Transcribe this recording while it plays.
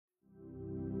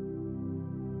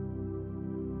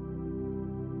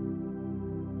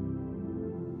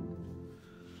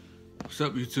What's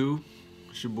up, YouTube?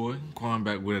 It's your boy Quan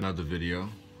back with another video.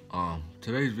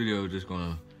 Today's video is just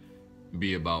gonna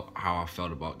be about how I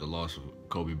felt about the loss of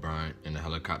Kobe Bryant in the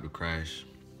helicopter crash,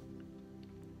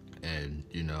 and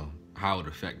how it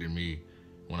affected me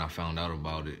when I found out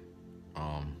about it.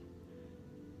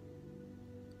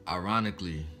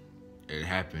 Ironically, it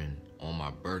happened on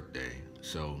my birthday,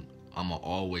 so I'ma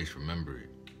always remember it.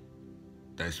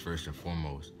 That's first and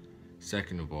foremost.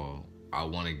 Second of all, I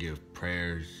want to give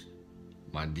prayers,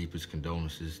 my deepest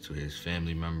condolences to his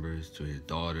family members, to his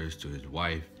daughters, to his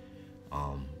wife.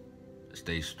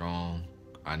 Stay strong.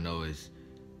 I know it's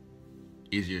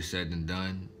easier said than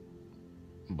done,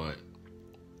 but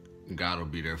God will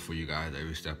be there for you guys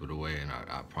every step of the way, and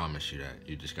I promise you that.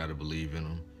 You just got to believe in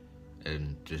him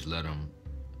and just let him.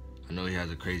 I know he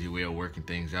has a crazy way of working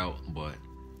things out, but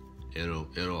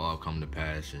it'll all come to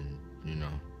pass, and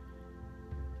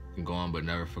gone but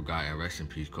never forgotten. Rest in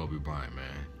peace, Kobe Bryant,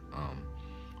 man.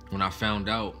 When I found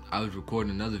out, I was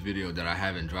recording another video that I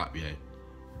haven't dropped yet,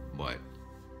 but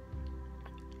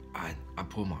I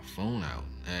pulled my phone out,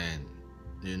 and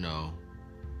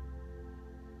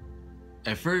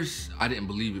at first I didn't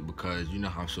believe it, because you know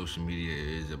how social media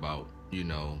is about,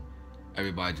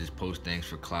 everybody just posts things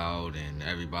for clout, and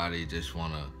everybody just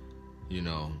wanna,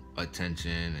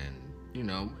 attention, and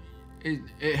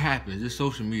it happens. It's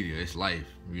social media. It's life.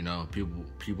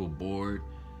 People bored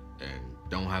and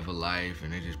don't have a life,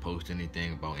 and they just post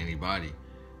anything about anybody.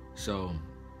 So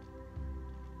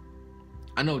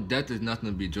I know death is nothing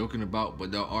to be joking about,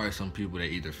 but there are some people that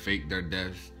either fake their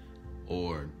deaths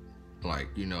or, like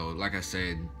I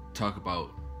said, talk about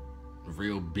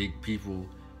real big people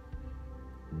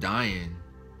dying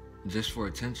just for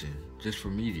attention, just for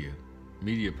media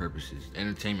purposes,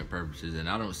 entertainment purposes, and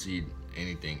I don't see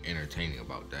anything entertaining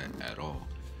about that at all.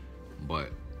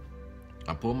 But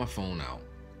I pulled my phone out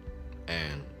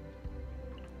and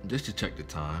just to check the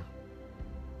time,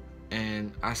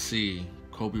 and I see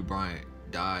Kobe Bryant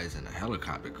dies in a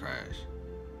helicopter crash.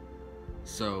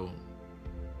 So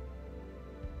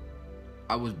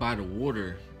I was by the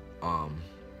water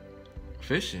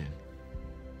fishing,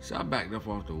 so I backed up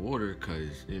off the water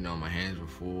because my hands were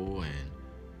full, and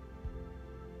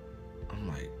I'm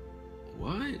like,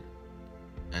 what?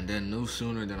 And then no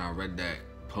sooner than I read that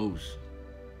post,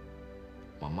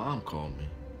 my mom called me,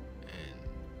 and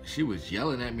she was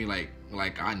yelling at me like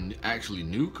I actually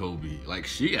knew Kobe, like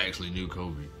she actually knew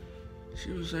Kobe.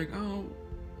 She was like, "Oh,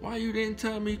 why you didn't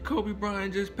tell me Kobe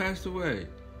Bryant just passed away?"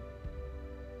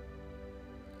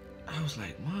 I was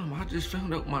like, "Mom, I just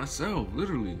found out myself,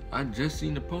 literally. I just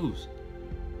seen the post."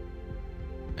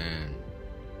 And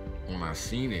when I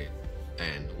seen it,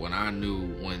 and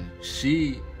when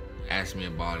she asked me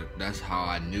about it, that's how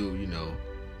I knew,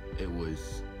 it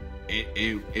was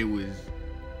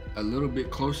a little bit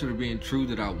closer to being true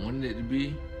that I wanted it to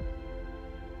be.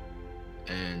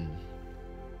 And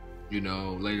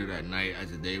later that night,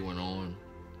 as the day went on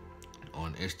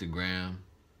Instagram,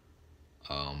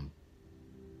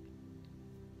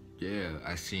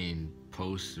 I seen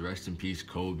posts, rest in peace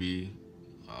Kobe,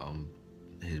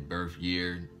 his birth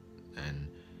year and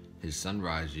his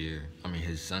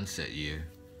sunset year.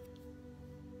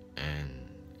 And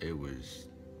it was,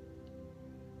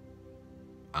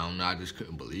 I don't know, I just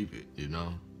couldn't believe it,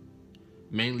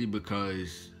 mainly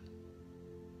because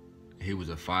he was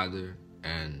a father,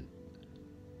 and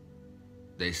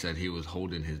they said he was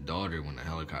holding his daughter when the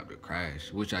helicopter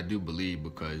crashed, which I do believe,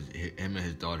 because him and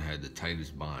his daughter had the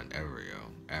tightest bond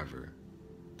ever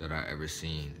that I ever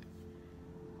seen.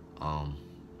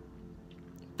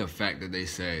 The fact that they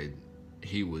said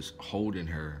he was holding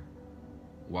her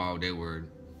while they were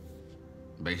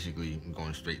basically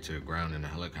going straight to the ground in a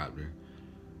helicopter,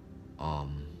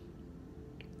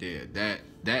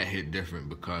 that hit different,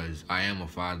 because I am a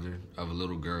father of a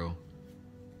little girl.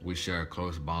 We share a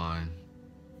close bond,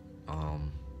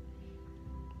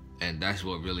 and that's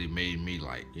what really made me,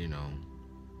 like,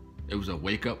 it was a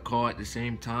wake-up call at the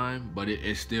same time, but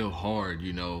it's still hard,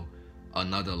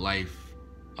 another life,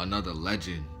 another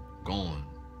legend gone.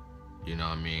 What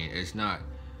I mean? It's not,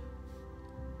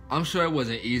 I'm sure it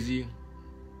wasn't easy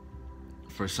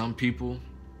for some people,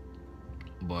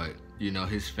 but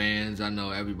his fans, I know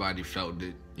everybody felt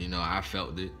it. I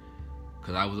felt it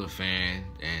because I was a fan,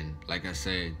 and like I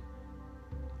said,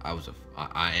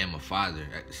 I am a father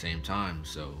at the same time.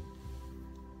 So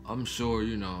I'm sure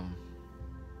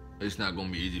it's not gonna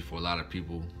be easy for a lot of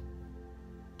people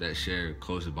that share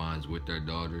close bonds with their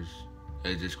daughters.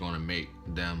 It's just gonna make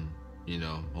them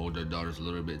hold their daughters a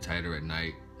little bit tighter at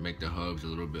night, make the hugs a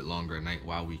little bit longer at night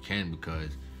while we can,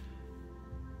 because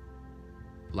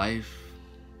life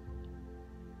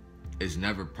it's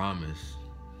never promised.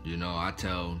 You know, I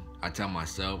tell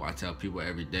myself, I tell people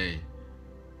every day,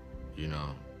 you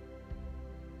know,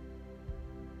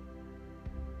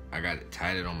 I got it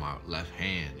tatted on my left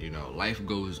hand. You know, life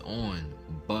goes on,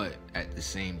 but at the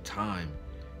same time,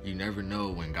 you never know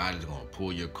when God is gonna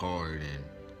pull your card and,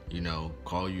 you know,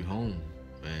 call you home.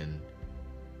 And,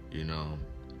 you know,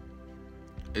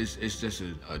 it's just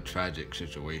a tragic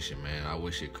situation, man. I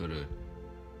wish it could have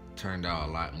turned out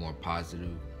a lot more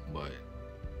positive, but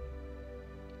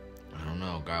I don't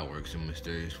know. God works in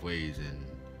mysterious ways, and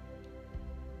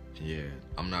yeah,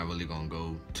 I'm not really gonna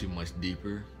go too much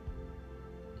deeper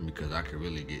because I could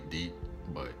really get deep,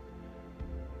 but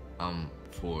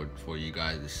for you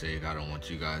guys' sake, I don't want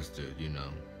you guys to, you know,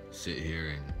 sit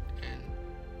here and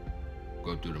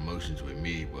go through the motions with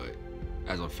me. But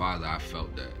as a father, I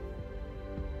felt that.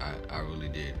 I really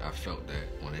did. I felt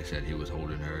that when they said he was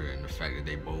holding her, and the fact that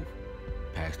they both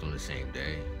passed on the same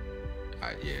day.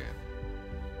 Yeah,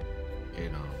 you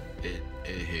know, it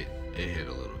hit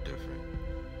a little different.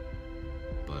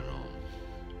 But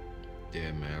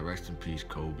yeah, man. Rest in peace,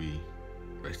 Kobe.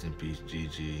 Rest in peace,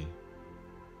 GiGi.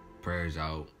 Prayers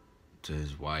out to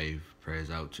his wife. Prayers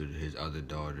out to his other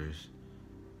daughters.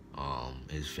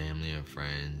 His family and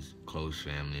friends, close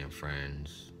family and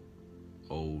friends,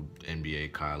 old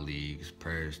NBA colleagues.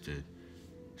 Prayers to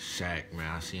Shaq,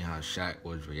 man. I seen how Shaq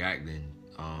was reacting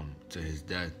to his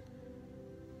death,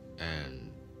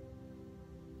 and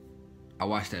I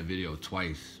watched that video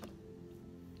twice,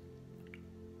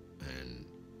 and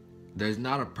there's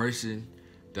not a person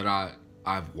that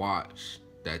I've watched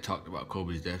that talked about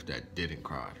Kobe's death that didn't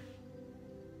cry.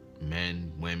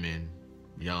 Men, women,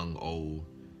 young, old.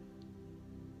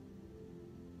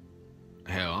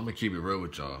 Hell, I'm gonna keep it real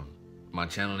with y'all. My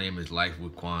channel name is Life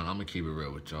with Quan. I'm gonna keep it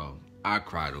real with y'all. I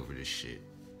cried over this shit.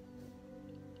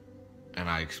 And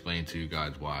I explained to you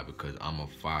guys why, because I'm a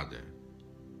father.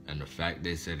 And the fact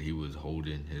they said he was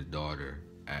holding his daughter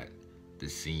at the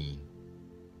scene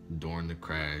during the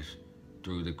crash,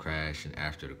 through the crash, and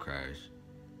after the crash,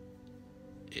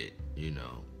 it, you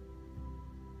know,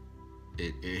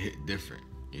 it hit different,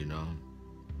 you know?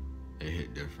 It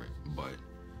hit different. But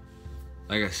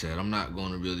like I said, I'm not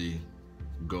going to really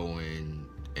go in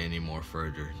any more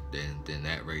further than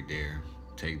that right there.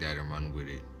 Take that and run with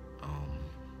it.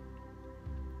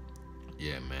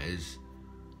 Yeah, man, it's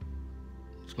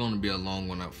going to be a long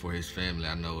one up for his family.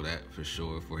 I know that for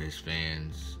sure. For his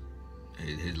fans,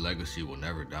 his legacy will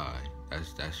never die.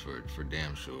 That's for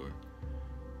damn sure.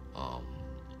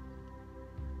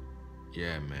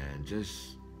 Yeah, man,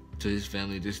 just to his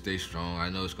family, just stay strong. I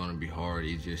know it's going to be hard,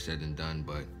 easier said than done,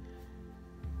 but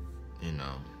you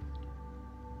know,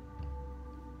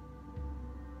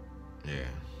 yeah.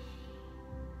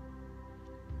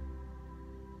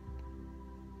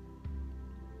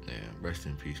 Yeah, rest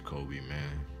in peace, Kobe,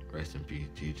 man. Rest in peace,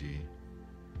 GiGi.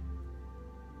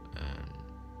 And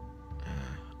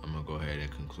I'm gonna go ahead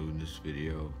and conclude this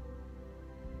video.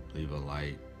 Leave a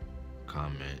like,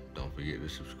 comment. Don't forget to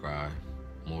subscribe.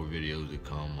 More videos to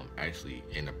come. I'm actually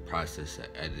in the process of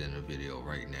editing a video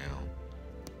right now.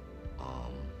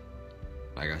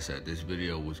 Like I said, this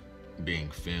video was being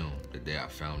filmed the day I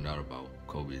found out about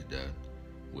Kobe's death,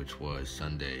 which was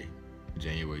Sunday,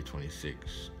 January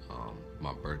 26th.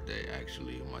 My birthday,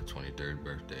 actually, my 23rd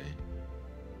birthday.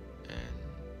 And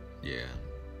yeah,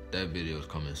 that video is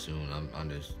coming soon. I'm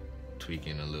just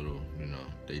tweaking a little, you know.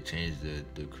 They changed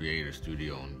the creator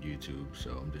studio on YouTube,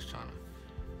 so I'm just trying to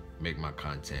make my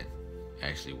content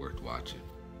actually worth watching.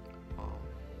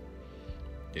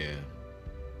 Yeah.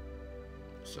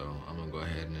 So I'm gonna go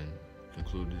ahead and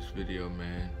conclude this video,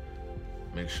 man.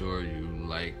 Make sure you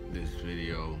like this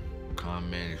video,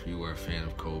 comment if you were a fan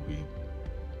of Kobe.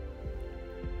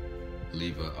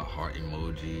 Leave a heart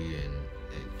emoji and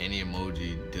any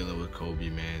emoji dealing with Kobe,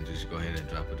 man. Just go ahead and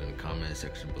drop it in the comment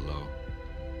section below.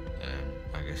 And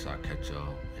I guess I'll catch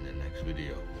y'all in the next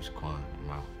video. It's Quan.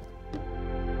 I'm out.